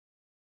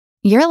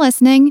You're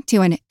listening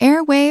to an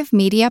Airwave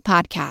Media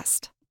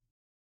Podcast.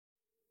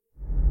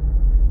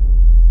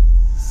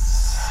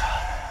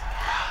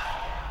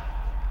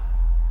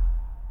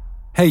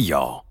 Hey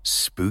y'all,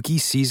 spooky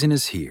season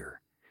is here.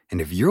 And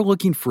if you're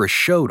looking for a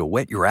show to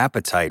whet your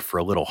appetite for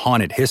a little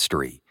haunted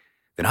history,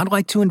 then I'd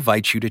like to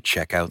invite you to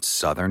check out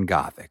Southern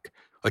Gothic,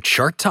 a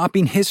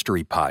chart-topping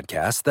history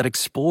podcast that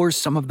explores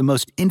some of the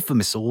most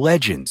infamous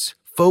legends,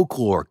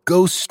 folklore,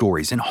 ghost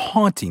stories, and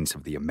hauntings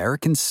of the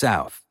American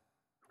South.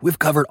 We've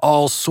covered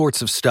all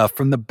sorts of stuff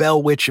from the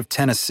Bell Witch of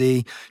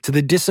Tennessee to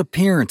the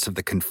disappearance of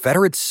the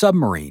Confederate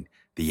submarine,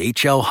 the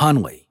H.L.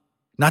 Hunley,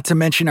 not to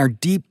mention our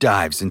deep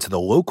dives into the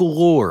local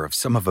lore of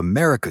some of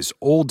America's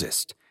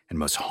oldest and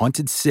most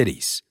haunted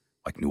cities,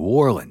 like New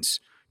Orleans,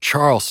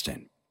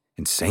 Charleston,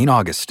 and St.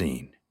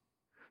 Augustine.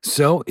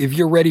 So, if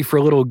you're ready for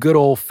a little good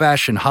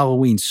old-fashioned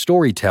Halloween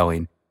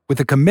storytelling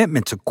with a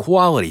commitment to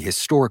quality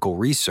historical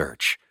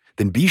research,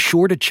 then be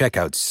sure to check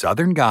out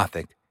Southern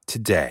Gothic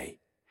today.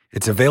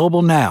 It's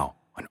available now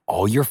on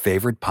all your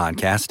favorite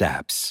podcast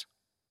apps.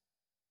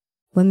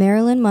 When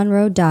Marilyn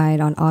Monroe died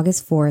on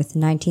August 4th,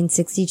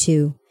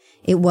 1962,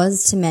 it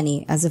was to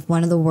many as if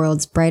one of the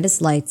world's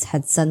brightest lights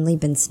had suddenly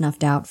been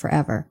snuffed out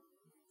forever.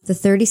 The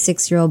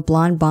 36-year-old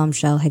blonde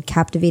bombshell had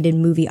captivated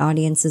movie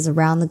audiences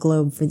around the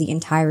globe for the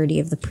entirety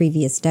of the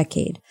previous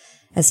decade,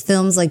 as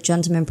films like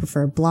Gentlemen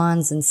Prefer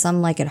Blondes and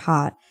Some Like It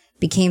Hot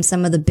became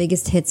some of the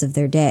biggest hits of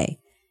their day.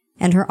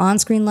 And her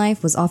on-screen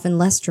life was often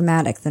less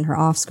dramatic than her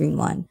off-screen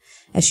one,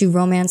 as she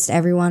romanced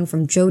everyone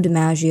from Joe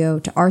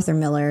DiMaggio to Arthur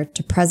Miller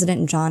to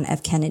President John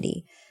F.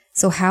 Kennedy.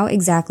 So how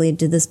exactly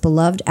did this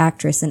beloved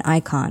actress and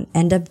icon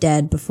end up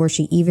dead before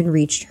she even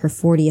reached her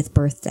 40th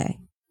birthday?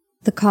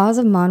 The cause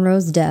of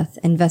Monroe's death,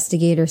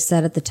 investigators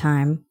said at the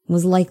time,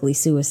 was likely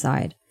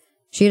suicide.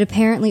 She had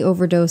apparently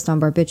overdosed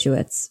on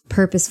barbiturates,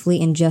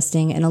 purposefully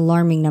ingesting an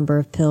alarming number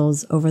of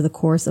pills over the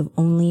course of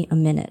only a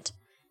minute.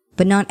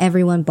 But not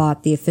everyone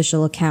bought the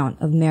official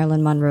account of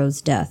Marilyn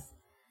Monroe's death.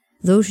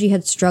 Though she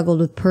had struggled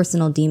with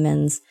personal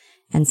demons,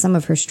 and some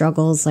of her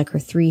struggles, like her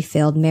 3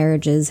 failed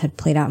marriages, had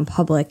played out in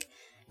public,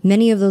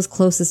 many of those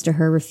closest to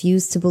her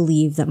refused to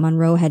believe that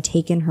Monroe had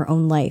taken her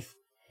own life.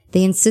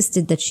 They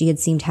insisted that she had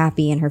seemed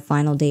happy in her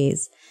final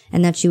days,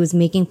 and that she was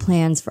making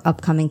plans for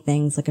upcoming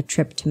things like a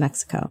trip to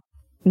Mexico.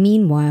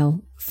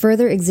 Meanwhile,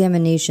 further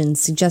examinations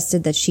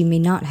suggested that she may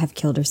not have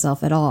killed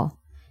herself at all.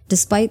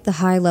 Despite the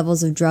high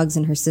levels of drugs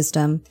in her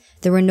system,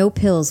 there were no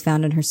pills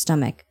found in her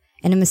stomach,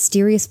 and a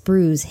mysterious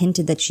bruise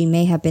hinted that she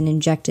may have been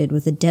injected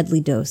with a deadly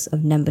dose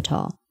of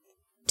Nembutal.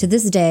 To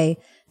this day,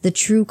 the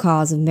true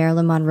cause of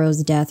Marilyn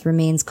Monroe's death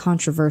remains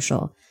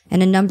controversial,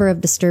 and a number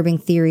of disturbing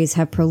theories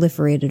have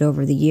proliferated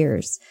over the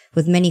years,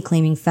 with many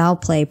claiming foul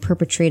play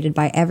perpetrated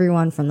by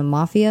everyone from the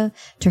mafia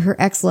to her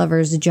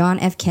ex-lovers John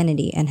F.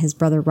 Kennedy and his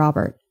brother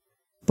Robert.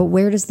 But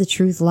where does the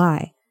truth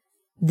lie?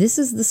 This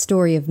is the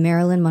story of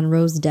Marilyn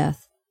Monroe's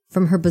death,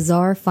 from her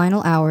bizarre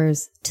final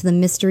hours to the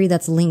mystery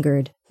that's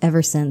lingered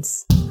ever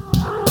since.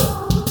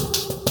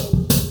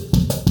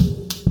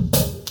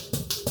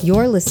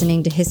 You're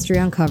listening to History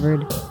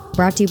Uncovered,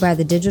 brought to you by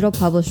the digital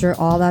publisher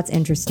All That's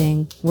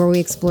Interesting, where we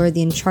explore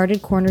the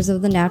uncharted corners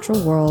of the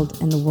natural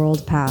world and the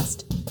world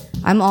past.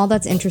 I'm All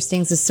That's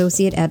Interesting's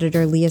associate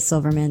editor, Leah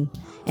Silverman,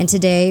 and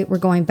today we're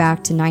going back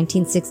to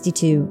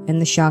 1962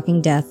 and the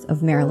shocking death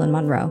of Marilyn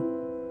Monroe.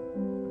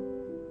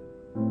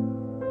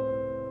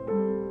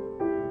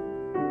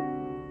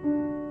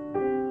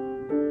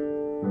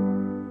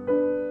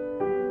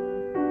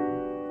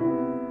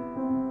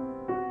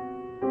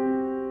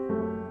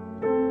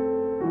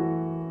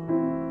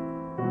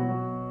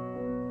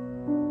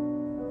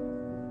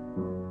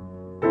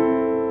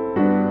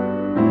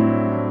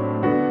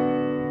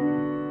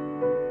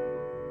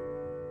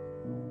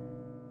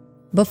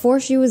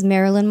 Before she was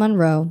Marilyn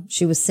Monroe,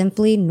 she was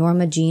simply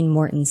Norma Jean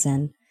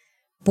Mortensen.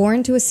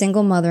 Born to a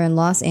single mother in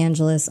Los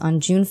Angeles on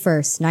June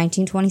 1st,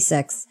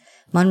 1926,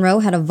 Monroe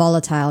had a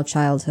volatile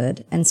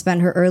childhood and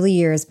spent her early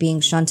years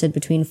being shunted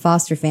between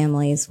foster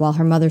families while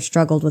her mother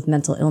struggled with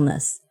mental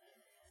illness.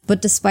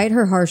 But despite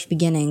her harsh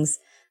beginnings,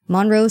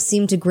 Monroe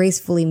seemed to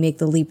gracefully make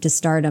the leap to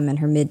stardom in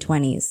her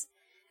mid-20s.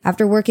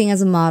 After working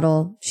as a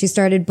model, she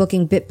started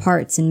booking bit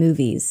parts in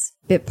movies.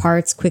 Bit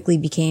parts quickly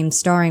became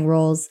starring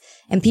roles,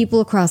 and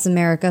people across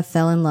America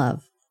fell in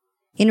love.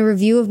 In a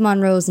review of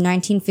Monroe's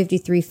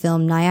 1953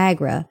 film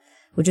Niagara,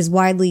 which is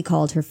widely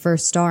called her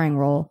first starring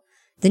role,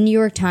 the New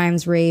York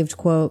Times raved,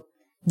 quote,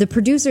 "The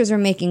producers are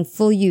making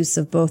full use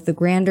of both the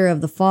grandeur of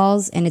the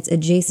falls and its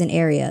adjacent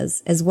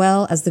areas, as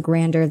well as the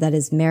grandeur that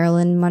is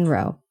Marilyn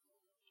Monroe."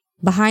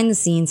 Behind the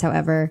scenes,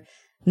 however,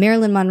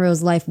 Marilyn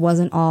Monroe's life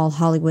wasn't all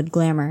Hollywood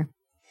glamour.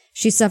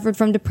 She suffered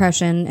from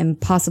depression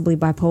and possibly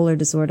bipolar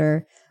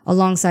disorder,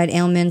 alongside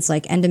ailments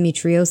like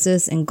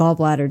endometriosis and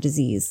gallbladder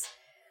disease.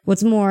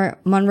 What's more,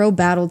 Monroe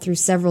battled through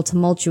several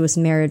tumultuous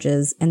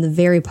marriages and the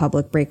very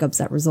public breakups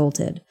that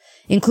resulted,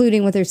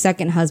 including with her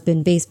second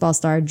husband, baseball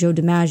star Joe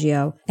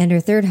DiMaggio, and her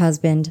third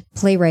husband,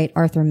 playwright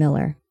Arthur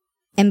Miller.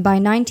 And by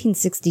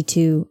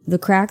 1962, the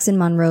cracks in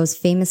Monroe's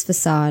famous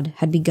facade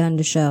had begun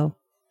to show.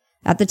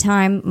 At the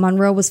time,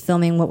 Monroe was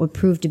filming what would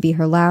prove to be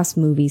her last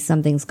movie,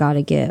 Something's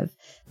Gotta Give,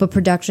 but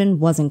production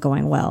wasn't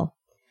going well.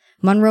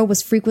 Monroe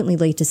was frequently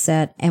late to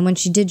set, and when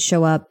she did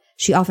show up,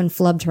 she often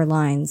flubbed her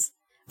lines.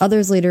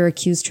 Others later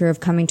accused her of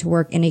coming to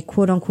work in a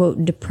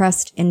quote-unquote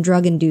depressed and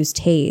drug-induced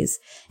haze,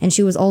 and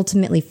she was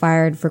ultimately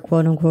fired for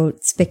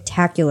quote-unquote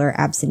spectacular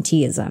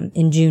absenteeism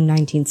in June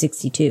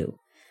 1962.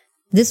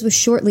 This was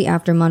shortly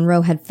after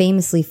Monroe had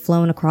famously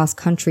flown across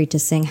country to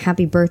sing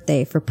Happy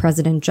Birthday for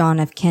President John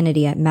F.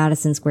 Kennedy at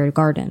Madison Square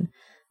Garden,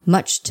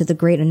 much to the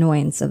great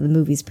annoyance of the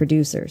movie's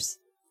producers.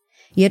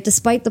 Yet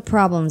despite the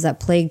problems that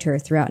plagued her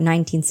throughout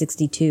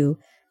 1962,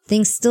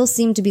 things still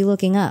seemed to be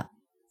looking up.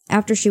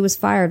 After she was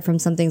fired from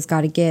Something's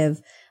Gotta Give,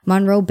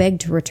 Monroe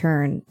begged to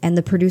return, and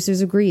the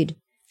producers agreed.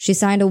 She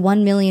signed a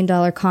 $1 million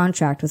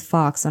contract with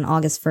Fox on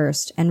August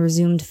 1st and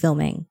resumed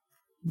filming.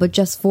 But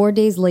just 4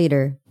 days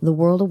later, the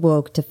world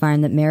awoke to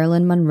find that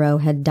Marilyn Monroe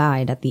had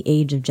died at the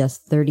age of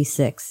just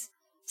 36.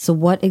 So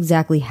what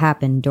exactly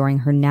happened during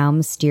her now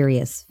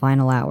mysterious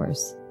final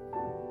hours?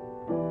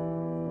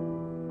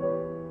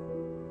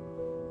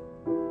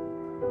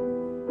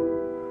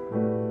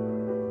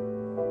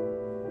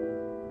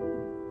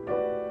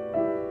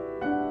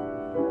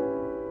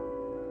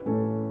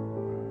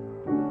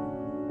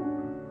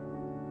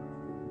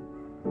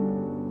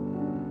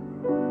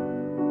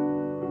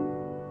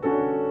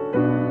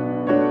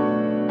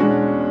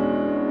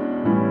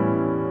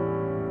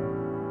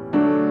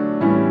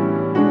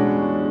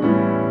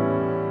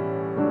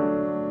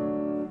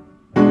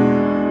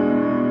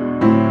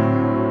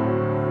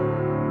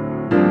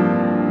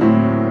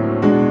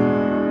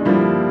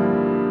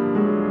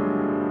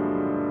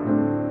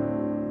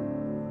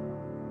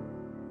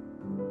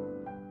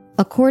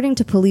 According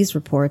to police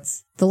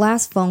reports, the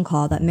last phone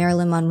call that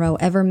Marilyn Monroe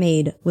ever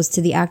made was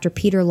to the actor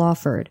Peter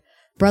Lawford,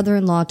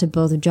 brother-in-law to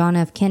both John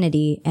F.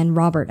 Kennedy and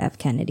Robert F.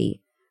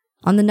 Kennedy.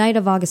 On the night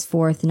of August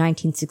 4th,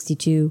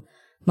 1962,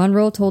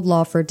 Monroe told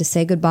Lawford to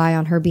say goodbye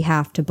on her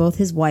behalf to both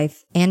his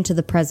wife and to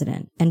the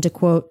president, and to,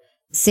 quote,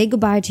 say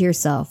goodbye to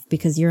yourself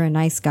because you're a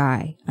nice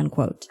guy,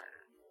 unquote.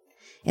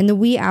 In the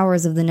wee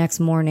hours of the next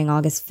morning,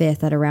 August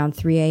 5th at around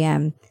 3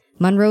 a.m.,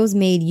 Monroe's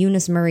maid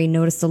Eunice Murray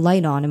noticed a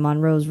light on in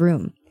Monroe's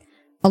room.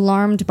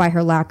 Alarmed by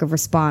her lack of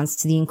response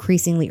to the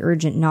increasingly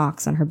urgent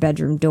knocks on her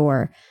bedroom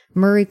door,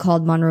 Murray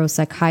called Monroe's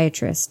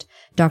psychiatrist,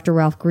 Dr.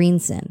 Ralph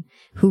Greenson,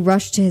 who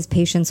rushed to his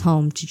patient's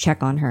home to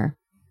check on her.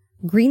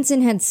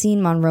 Greenson had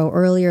seen Monroe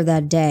earlier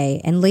that day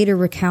and later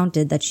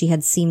recounted that she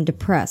had seemed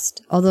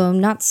depressed, although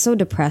not so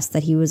depressed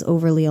that he was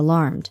overly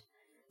alarmed.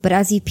 But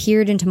as he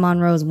peered into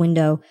Monroe's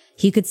window,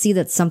 he could see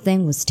that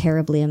something was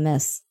terribly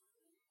amiss.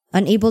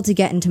 Unable to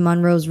get into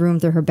Monroe's room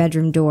through her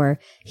bedroom door,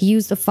 he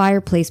used a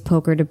fireplace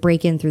poker to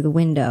break in through the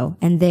window,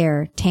 and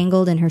there,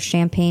 tangled in her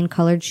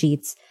champagne-colored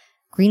sheets,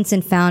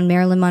 Greenson found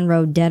Marilyn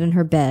Monroe dead in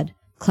her bed,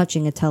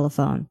 clutching a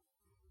telephone.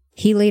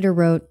 He later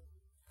wrote,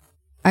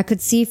 I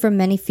could see from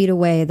many feet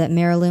away that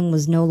Marilyn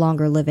was no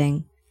longer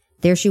living.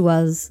 There she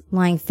was,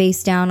 lying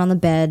face down on the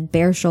bed,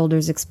 bare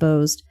shoulders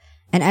exposed,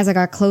 and as I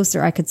got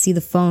closer I could see the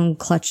phone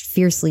clutched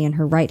fiercely in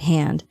her right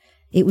hand.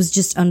 It was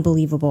just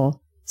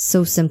unbelievable.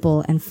 So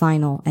simple and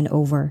final and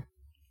over.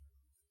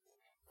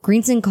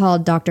 Greenson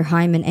called Dr.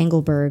 Hyman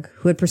Engelberg,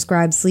 who had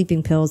prescribed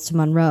sleeping pills to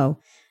Monroe,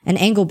 and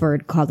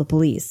Engelberg called the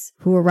police,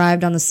 who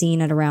arrived on the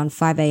scene at around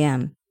 5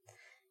 a.m.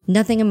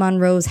 Nothing in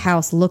Monroe's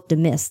house looked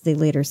amiss, they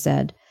later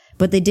said,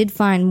 but they did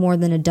find more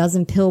than a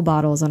dozen pill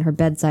bottles on her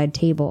bedside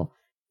table.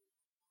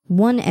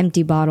 One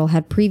empty bottle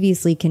had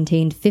previously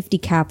contained 50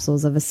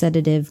 capsules of a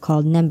sedative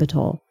called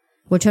Nembutal,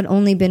 which had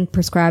only been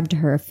prescribed to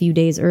her a few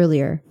days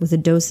earlier, with a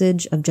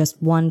dosage of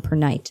just 1 per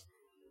night.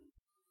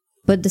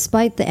 But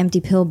despite the empty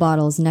pill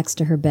bottles next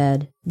to her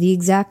bed, the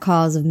exact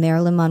cause of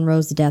Marilyn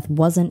Monroe's death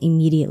wasn't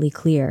immediately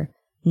clear,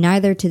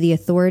 neither to the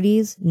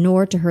authorities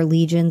nor to her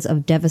legions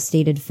of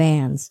devastated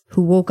fans,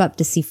 who woke up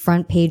to see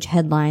front-page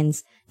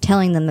headlines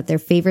telling them that their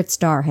favorite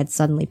star had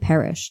suddenly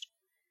perished.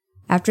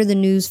 After the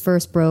news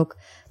first broke,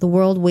 the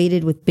world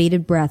waited with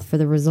bated breath for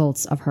the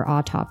results of her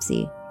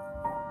autopsy.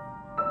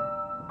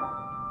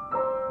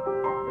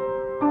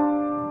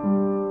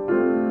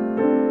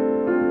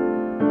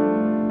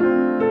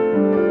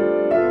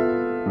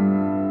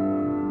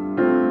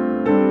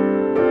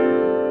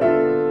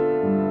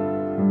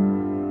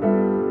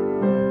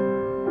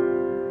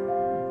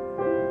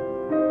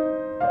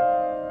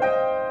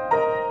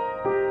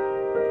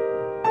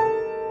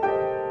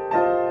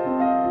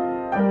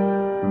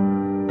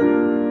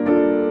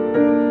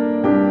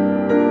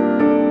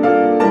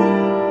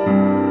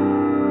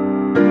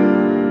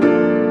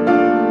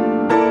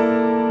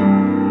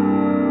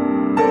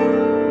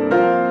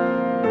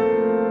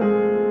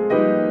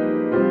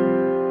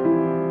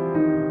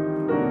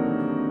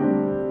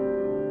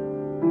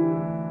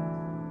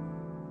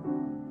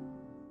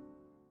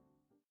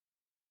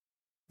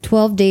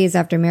 12 days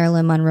after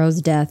Marilyn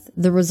Monroe's death,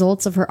 the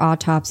results of her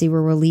autopsy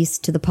were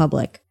released to the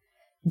public.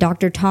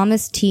 Dr.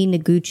 Thomas T.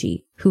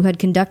 Noguchi, who had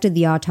conducted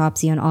the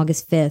autopsy on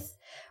August 5th,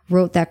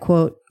 wrote that,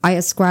 quote, I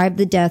ascribe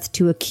the death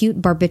to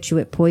acute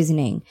barbiturate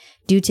poisoning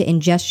due to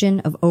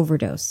ingestion of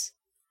overdose.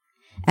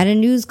 At a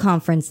news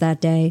conference that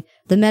day,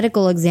 the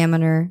medical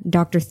examiner,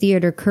 Dr.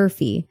 Theodore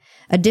Curfey,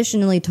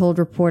 additionally told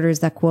reporters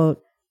that,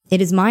 quote,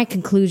 "It is my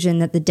conclusion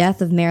that the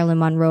death of Marilyn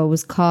Monroe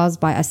was caused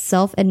by a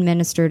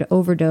self-administered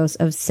overdose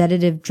of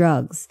sedative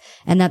drugs,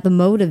 and that the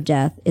mode of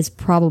death is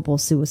probable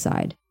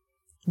suicide."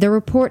 The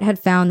report had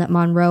found that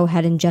Monroe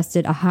had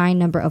ingested a high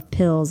number of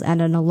pills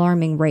at an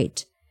alarming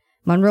rate.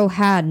 Monroe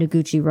had,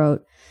 Noguchi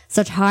wrote,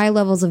 such high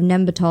levels of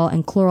Nembutal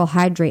and chloral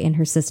hydrate in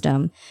her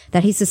system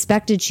that he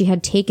suspected she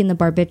had taken the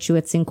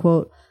barbiturates in,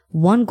 quote,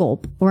 one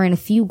gulp or in a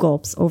few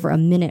gulps over a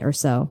minute or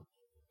so.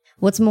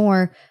 What's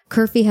more,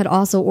 Curfey had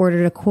also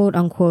ordered a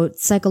quote-unquote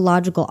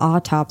psychological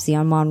autopsy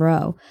on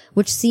Monroe,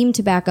 which seemed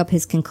to back up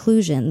his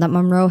conclusion that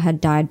Monroe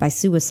had died by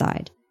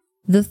suicide.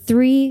 The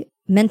 3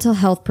 mental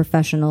health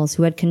professionals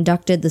who had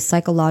conducted the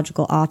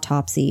psychological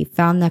autopsy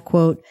found that,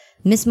 quote,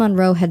 Miss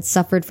Monroe had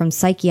suffered from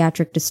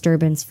psychiatric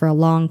disturbance for a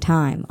long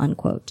time,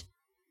 unquote.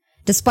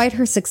 Despite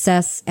her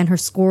success and her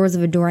scores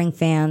of adoring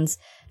fans,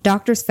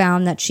 doctors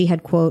found that she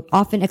had, quote,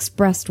 often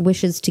expressed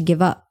wishes to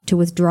give up, to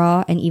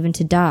withdraw, and even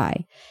to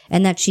die,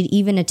 and that she'd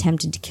even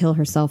attempted to kill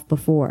herself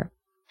before.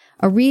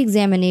 A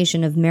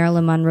re-examination of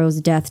Marilyn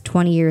Monroe's death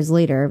 20 years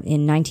later,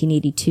 in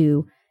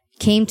 1982,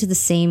 came to the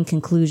same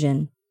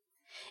conclusion.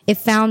 It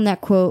found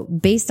that,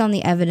 quote, based on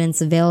the evidence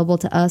available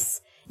to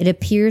us, it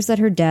appears that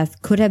her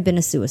death could have been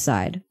a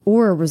suicide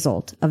or a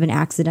result of an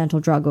accidental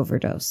drug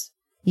overdose.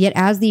 Yet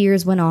as the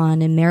years went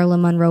on and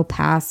Marilyn Monroe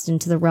passed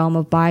into the realm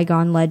of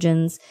bygone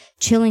legends,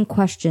 chilling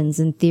questions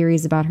and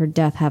theories about her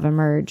death have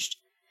emerged.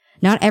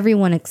 Not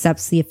everyone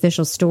accepts the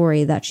official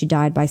story that she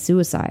died by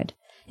suicide.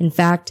 In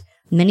fact,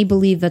 many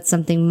believe that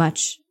something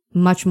much,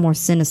 much more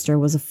sinister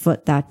was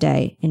afoot that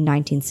day in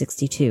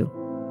 1962.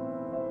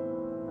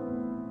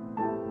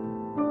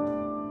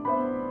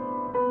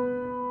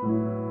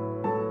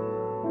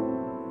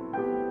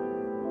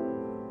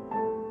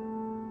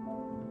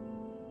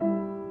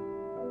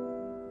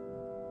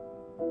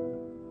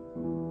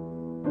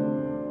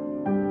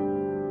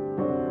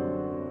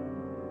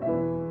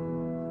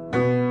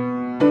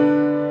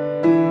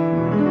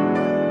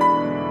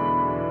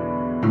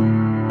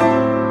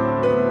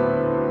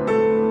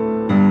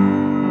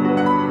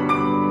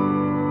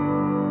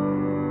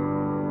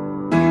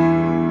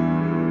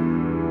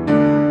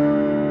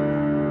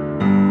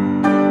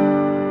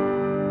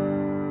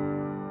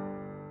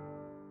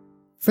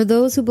 For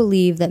those who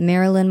believe that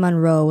Marilyn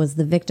Monroe was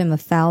the victim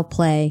of foul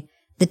play,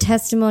 the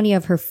testimony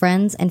of her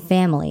friends and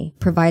family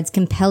provides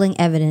compelling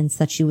evidence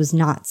that she was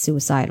not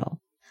suicidal.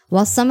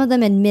 While some of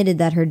them admitted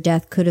that her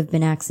death could have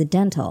been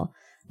accidental,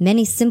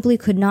 many simply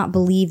could not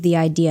believe the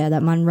idea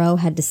that Monroe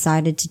had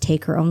decided to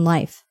take her own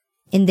life.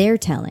 In their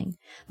telling,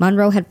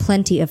 Monroe had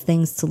plenty of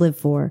things to live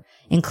for,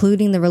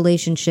 including the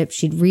relationship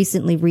she'd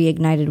recently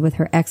reignited with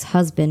her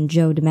ex-husband,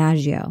 Joe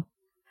DiMaggio.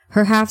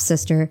 Her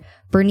half-sister,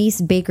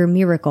 Bernice Baker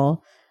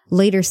Miracle,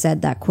 later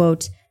said that,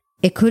 quote,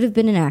 it could have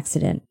been an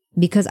accident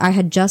because I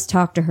had just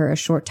talked to her a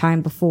short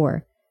time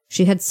before.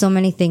 She had so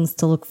many things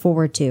to look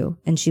forward to,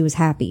 and she was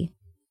happy.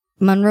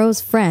 Monroe's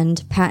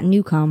friend, Pat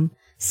Newcomb,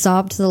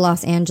 sobbed to the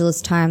Los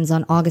Angeles Times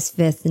on August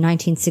 5th,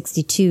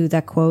 1962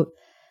 that, quote,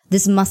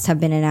 this must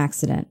have been an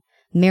accident.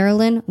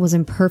 Marilyn was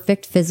in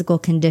perfect physical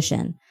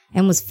condition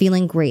and was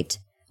feeling great.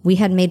 We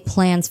had made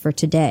plans for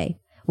today.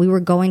 We were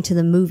going to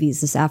the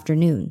movies this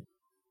afternoon.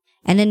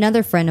 And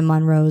another friend of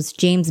Monroe's,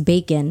 James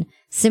Bacon,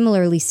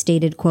 similarly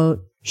stated, quote,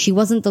 she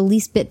wasn't the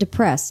least bit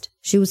depressed.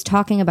 She was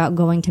talking about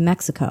going to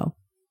Mexico.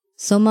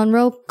 So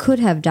Monroe could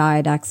have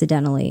died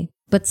accidentally,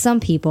 but some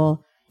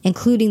people,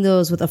 including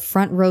those with a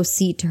front row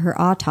seat to her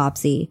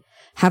autopsy,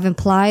 have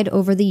implied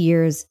over the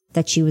years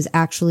that she was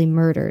actually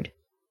murdered.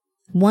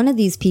 One of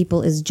these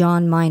people is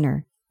John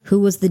Miner, who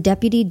was the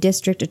Deputy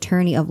District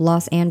Attorney of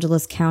Los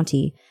Angeles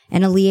County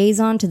and a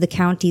liaison to the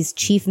county's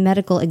chief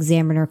medical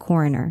examiner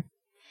coroner.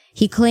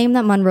 He claimed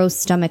that Monroe's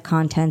stomach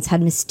contents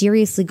had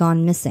mysteriously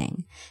gone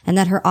missing, and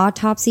that her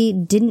autopsy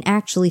didn't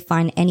actually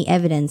find any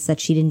evidence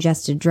that she'd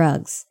ingested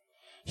drugs.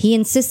 He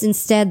insists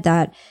instead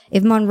that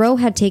if Monroe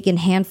had taken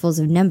handfuls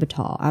of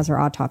Nembutal, as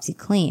her autopsy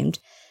claimed,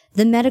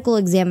 the medical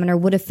examiner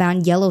would have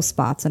found yellow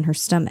spots on her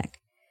stomach.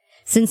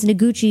 Since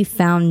Noguchi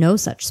found no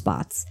such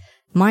spots,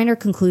 Miner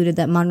concluded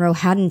that Monroe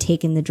hadn't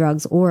taken the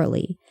drugs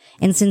orally,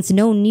 and since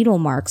no needle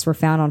marks were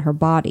found on her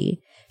body,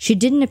 she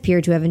didn't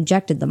appear to have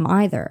injected them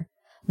either.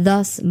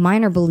 Thus,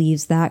 Miner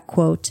believes that,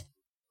 quote,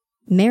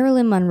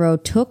 Marilyn Monroe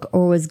took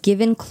or was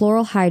given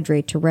chloral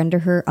hydrate to render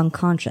her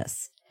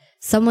unconscious.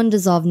 Someone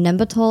dissolved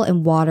Nembutal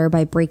in water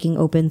by breaking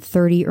open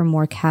 30 or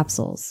more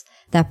capsules.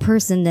 That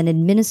person then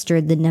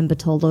administered the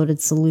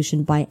Nembutal-loaded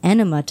solution by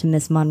enema to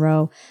Miss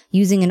Monroe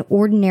using an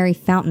ordinary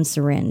fountain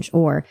syringe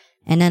or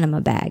an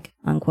enema bag,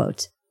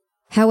 unquote.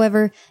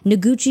 However,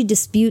 Noguchi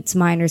disputes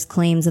Miner's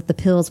claims that the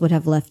pills would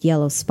have left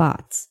yellow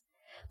spots.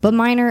 But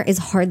Miner is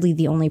hardly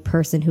the only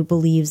person who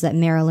believes that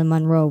Marilyn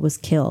Monroe was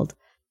killed.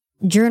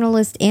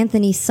 Journalist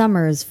Anthony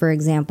Summers, for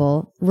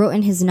example, wrote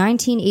in his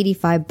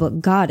 1985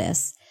 book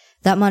Goddess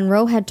that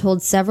Monroe had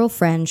told several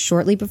friends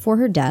shortly before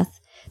her death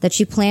that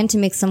she planned to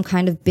make some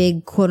kind of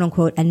big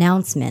quote-unquote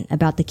announcement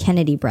about the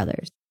Kennedy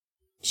brothers.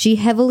 She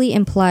heavily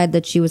implied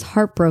that she was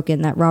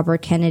heartbroken that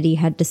Robert Kennedy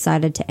had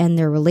decided to end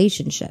their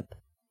relationship.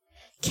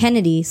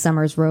 Kennedy,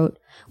 Summers wrote,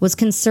 was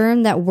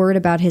concerned that word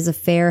about his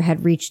affair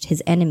had reached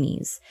his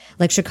enemies,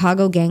 like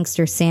Chicago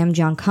gangster Sam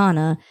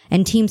Giancana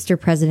and Teamster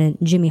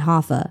President Jimmy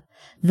Hoffa.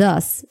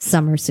 Thus,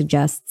 Summers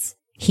suggests,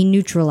 he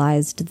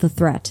neutralized the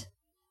threat.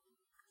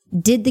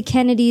 Did the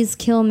Kennedys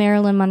kill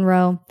Marilyn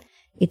Monroe?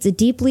 It's a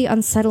deeply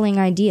unsettling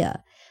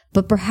idea,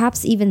 but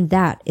perhaps even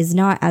that is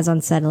not as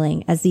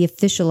unsettling as the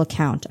official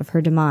account of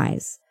her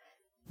demise.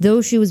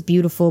 Though she was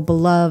beautiful,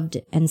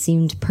 beloved, and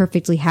seemed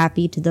perfectly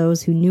happy to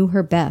those who knew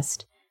her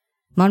best,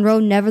 Monroe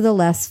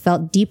nevertheless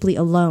felt deeply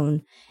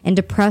alone and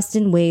depressed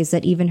in ways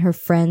that even her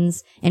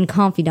friends and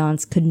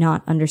confidants could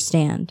not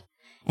understand.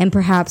 And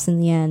perhaps in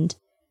the end,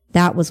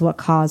 that was what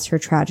caused her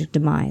tragic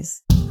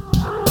demise.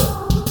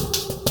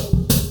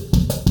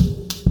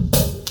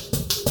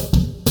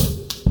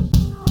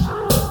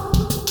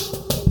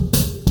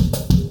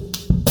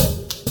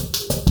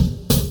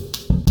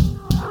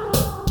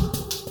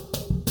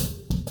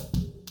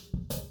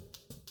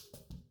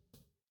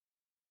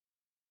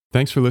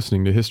 Thanks for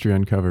listening to History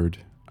Uncovered.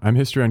 I'm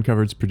History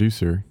Uncovered's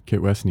producer,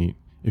 Kit Westneat.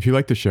 If you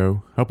like the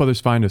show, help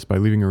others find us by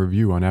leaving a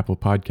review on Apple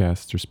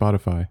Podcasts or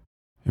Spotify.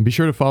 And be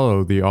sure to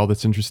follow the All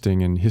That's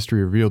Interesting and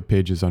History Revealed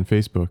pages on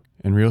Facebook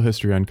and Real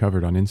History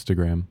Uncovered on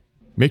Instagram.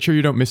 Make sure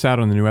you don't miss out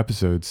on the new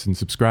episodes and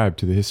subscribe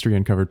to the History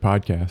Uncovered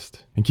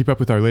podcast. And keep up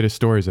with our latest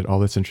stories at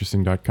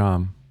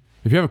allthat'sinteresting.com.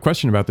 If you have a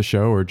question about the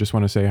show or just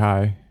want to say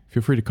hi,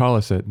 feel free to call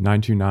us at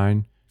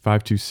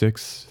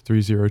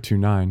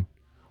 929-526-3029.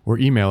 or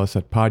email us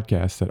at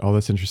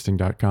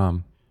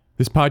podcast@allthat'sinteresting.com.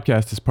 This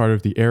podcast is part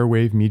of the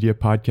Airwave Media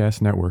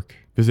Podcast Network.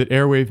 Visit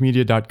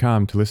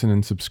airwavemedia.com to listen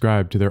and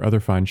subscribe to their other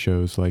fine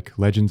shows like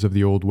Legends of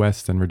the Old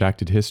West and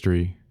Redacted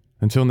History.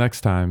 Until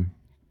next time,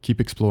 keep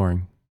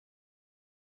exploring.